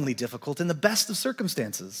overwhelmingly difficult in the best of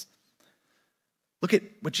circumstances. Look at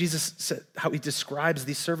what Jesus said, how he describes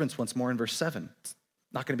these servants once more in verse 7. It's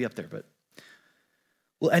not going to be up there, but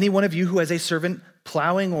will any one of you who has a servant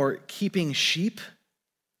plowing or keeping sheep,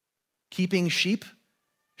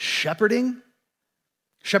 shepherding?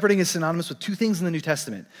 Shepherding is synonymous with two things in the New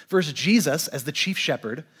Testament. First, Jesus as the chief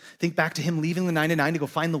shepherd. Think back to him leaving the 99 to go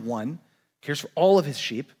find the one, cares for all of his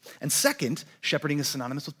sheep. And second, shepherding is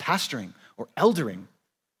synonymous with pastoring or eldering,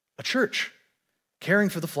 a church, caring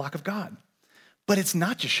for the flock of God. But it's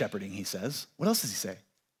not just shepherding, he says. What else does he say?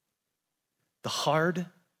 The hard,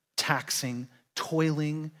 taxing,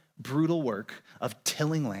 toiling, brutal work of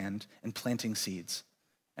tilling land and planting seeds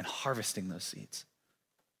and harvesting those seeds.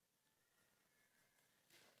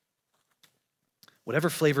 Whatever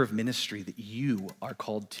flavor of ministry that you are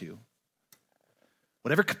called to,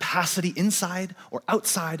 whatever capacity inside or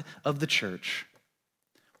outside of the church,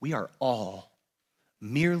 we are all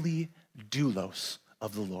merely doulos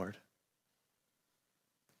of the Lord.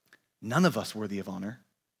 None of us worthy of honor,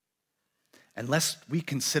 unless we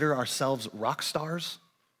consider ourselves rock stars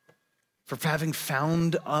for having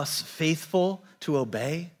found us faithful to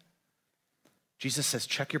obey. Jesus says,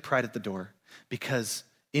 check your pride at the door, because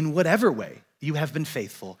in whatever way you have been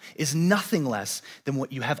faithful is nothing less than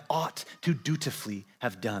what you have ought to dutifully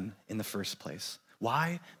have done in the first place.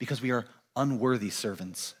 Why? Because we are unworthy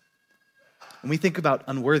servants. When we think about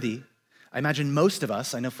unworthy, I imagine most of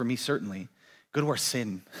us, I know for me certainly, go to our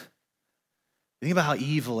sin. We think about how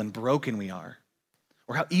evil and broken we are,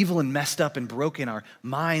 or how evil and messed up and broken our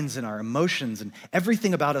minds and our emotions and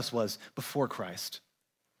everything about us was before Christ.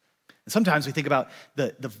 And sometimes we think about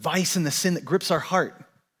the vice and the sin that grips our heart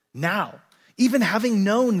now, even having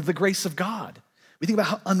known the grace of God. We think about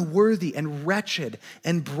how unworthy and wretched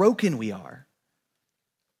and broken we are.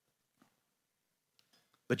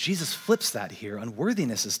 But Jesus flips that here.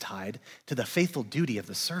 Unworthiness is tied to the faithful duty of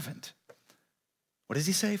the servant. What does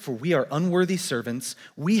he say? For we are unworthy servants.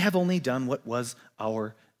 We have only done what was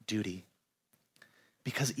our duty.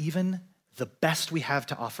 Because even the best we have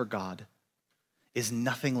to offer God is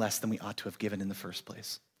nothing less than we ought to have given in the first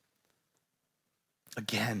place.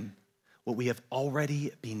 Again, what we have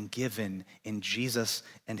already been given in Jesus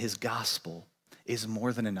and his gospel is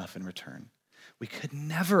more than enough in return. We could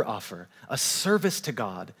never offer a service to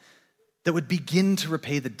God that would begin to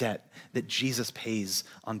repay the debt that Jesus pays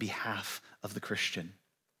on behalf of the Christian.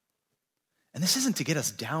 And this isn't to get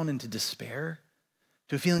us down into despair,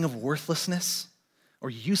 to a feeling of worthlessness or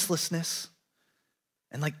uselessness,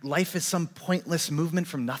 and like life is some pointless movement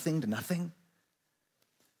from nothing to nothing.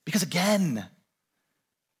 Because again,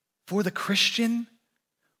 for the Christian,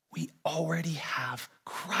 we already have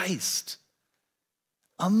Christ.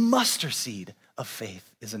 A mustard seed of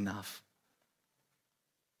faith is enough.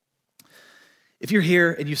 If you're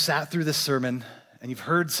here and you sat through this sermon and you've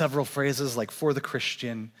heard several phrases like for the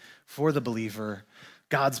Christian, for the believer,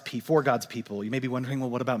 for God's people, you may be wondering, well,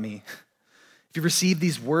 what about me? If you receive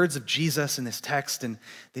these words of Jesus in this text and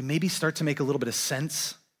they maybe start to make a little bit of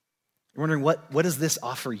sense, you're wondering, what does this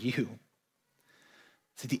offer you?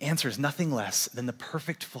 See, the answer is nothing less than the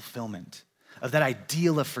perfect fulfillment of that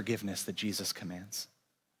ideal of forgiveness that Jesus commands.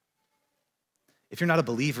 If you're not a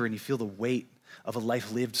believer and you feel the weight of a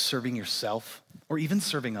life lived serving yourself or even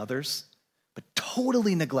serving others, but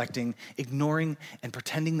totally neglecting, ignoring, and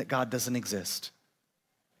pretending that God doesn't exist,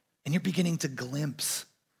 and you're beginning to glimpse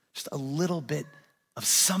just a little bit of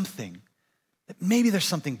something, that maybe there's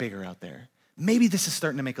something bigger out there. Maybe this is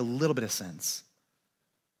starting to make a little bit of sense.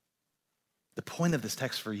 The point of this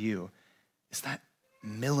text for you is that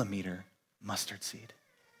millimeter mustard seed.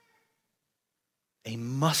 A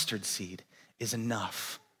mustard seed is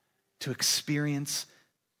enough to experience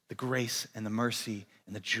the grace and the mercy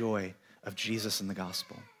and the joy of Jesus in the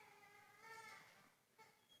gospel.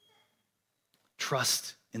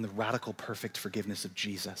 Trust in the radical, perfect forgiveness of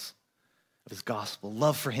Jesus, of his gospel.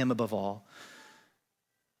 Love for him above all,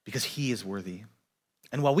 because he is worthy.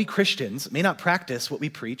 And while we Christians may not practice what we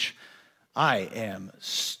preach, I am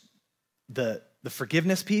the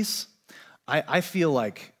forgiveness piece. I feel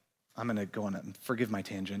like, I'm going to go on and forgive my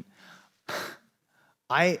tangent.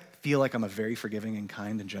 I feel like I'm a very forgiving and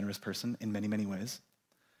kind and generous person in many, many ways.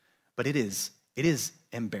 But it is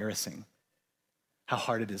embarrassing how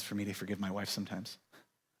hard it is for me to forgive my wife sometimes.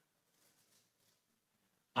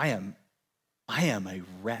 I am a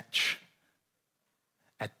wretch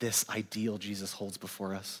at this ideal Jesus holds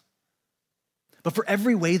before us. But for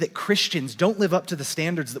every way that Christians don't live up to the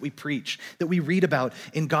standards that we preach, that we read about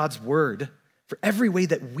in God's word, for every way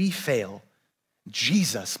that we fail,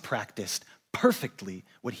 Jesus practiced perfectly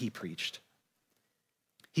what he preached.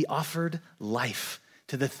 He offered life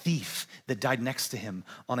to the thief that died next to him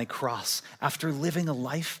on a cross after living a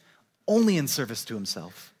life only in service to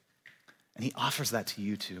himself. And he offers that to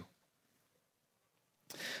you too.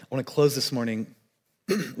 I want to close this morning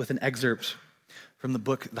with an excerpt from the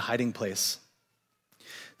book, The Hiding Place.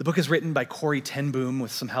 The book is written by Corrie ten Boom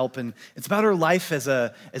with some help, and it's about her life as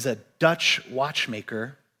a Dutch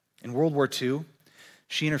watchmaker in World War II.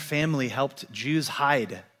 She and her family helped Jews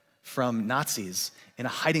hide from Nazis in a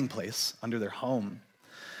hiding place under their home.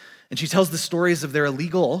 And she tells the stories of their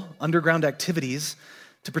illegal underground activities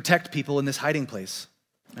to protect people in this hiding place.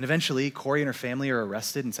 And eventually, Corrie and her family are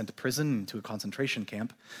arrested and sent to prison and to a concentration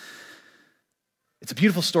camp. It's a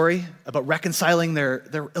beautiful story about reconciling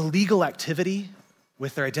their illegal activity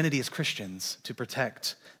with their identity as Christians to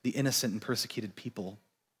protect the innocent and persecuted people.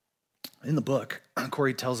 In the book,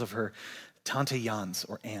 Corrie tells of her Tante Jans,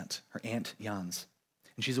 or aunt, her Aunt Jans.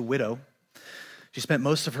 And she's a widow. She spent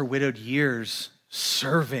most of her widowed years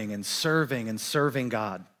serving and serving and serving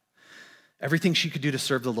God. Everything she could do to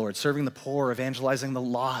serve the Lord, serving the poor, evangelizing the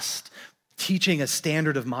lost, teaching a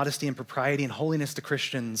standard of modesty and propriety and holiness to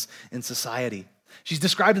Christians in society. She's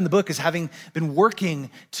described in the book as having been working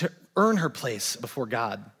to earn her place before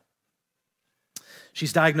God.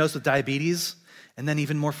 She's diagnosed with diabetes and then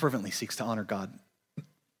even more fervently seeks to honor God.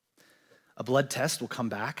 A blood test will come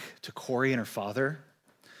back to Corey and her father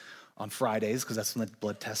on Fridays, because that's when the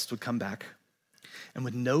blood test would come back. And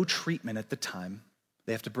with no treatment at the time,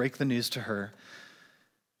 they have to break the news to her.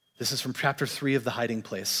 This is from chapter 3 of The Hiding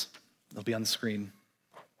Place. It'll be on the screen.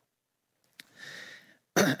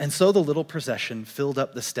 And so the little procession filled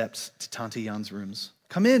up the steps to Tante Jan's rooms.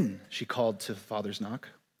 "Come in," she called to father's knock,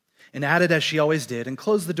 and added as she always did, "and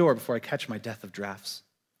close the door before I catch my death of drafts."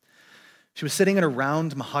 She was sitting at a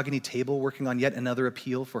round mahogany table working on yet another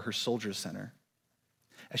appeal for her Soldiers Center.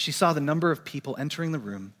 As she saw the number of people entering the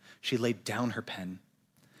room, she laid down her pen.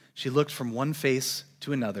 She looked from one face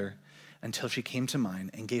to another until she came to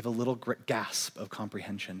mine and gave a little gasp of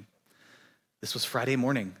comprehension. This was Friday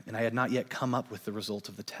morning, and I had not yet come up with the result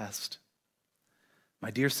of the test.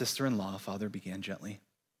 "My dear sister-in-law," father began gently,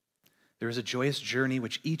 "there is a joyous journey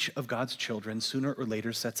which each of God's children sooner or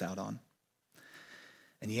later sets out on.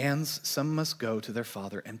 And Jan's, some must go to their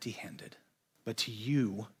father empty-handed, but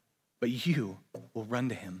you will run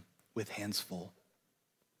to him with hands full.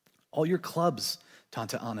 All your clubs,"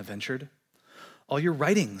 Tante Anna ventured. "All your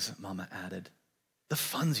writings," Mama added. "The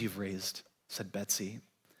funds you've raised," said Betsy.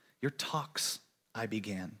 "Your talks," I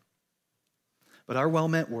began. But our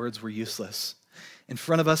well-meant words were useless. In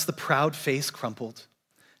front of us, the proud face crumpled.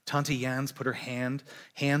 Tante Jans put her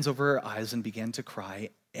hands over her eyes and began to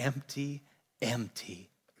cry, "Empty, empty."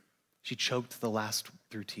 She choked the last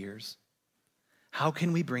through tears. How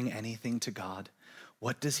can we bring anything to God?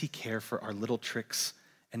 What does he care for our little tricks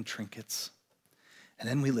and trinkets? And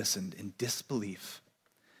then we listened in disbelief.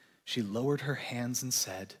 She lowered her hands and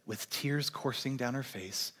said, with tears coursing down her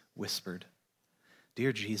face, whispered,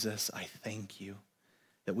 "Dear Jesus, I thank you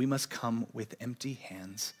that we must come with empty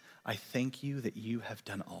hands. I thank you that you have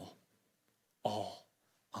done all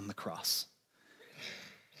on the cross.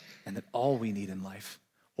 And that all we need in life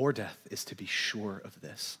or death is to be sure of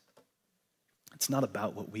this. It's not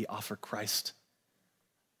about what we offer Christ.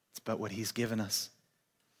 It's about what he's given us.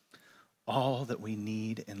 All that we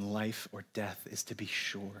need in life or death is to be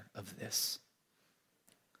sure of this.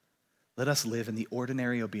 Let us live in the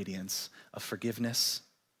ordinary obedience of forgiveness,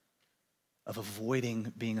 of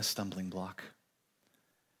avoiding being a stumbling block,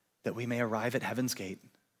 that we may arrive at heaven's gate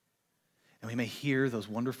and we may hear those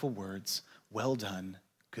wonderful words, 'Well done,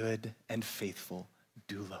 good and faithful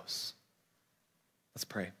doulos.'" Let's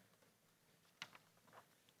pray.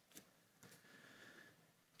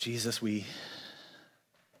 Jesus, we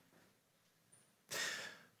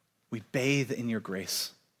bathe in your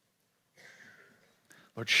grace.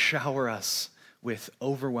 Lord, shower us with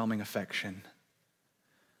overwhelming affection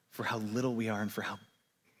for how little we are and for how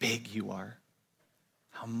big you are,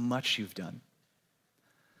 how much you've done.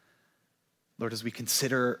 Lord, as we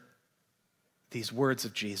consider these words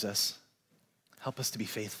of Jesus, help us to be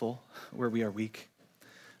faithful where we are weak.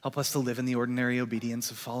 Help us to live in the ordinary obedience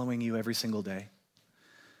of following you every single day.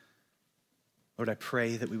 Lord, I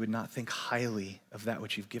pray that we would not think highly of that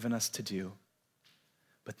which you've given us to do,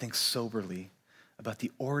 but think soberly about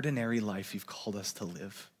the ordinary life you've called us to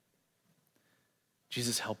live.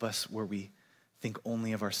 Jesus, help us where we think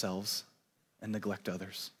only of ourselves and neglect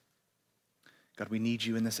others. God, we need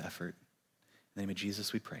you in this effort. In the name of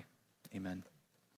Jesus, we pray. Amen.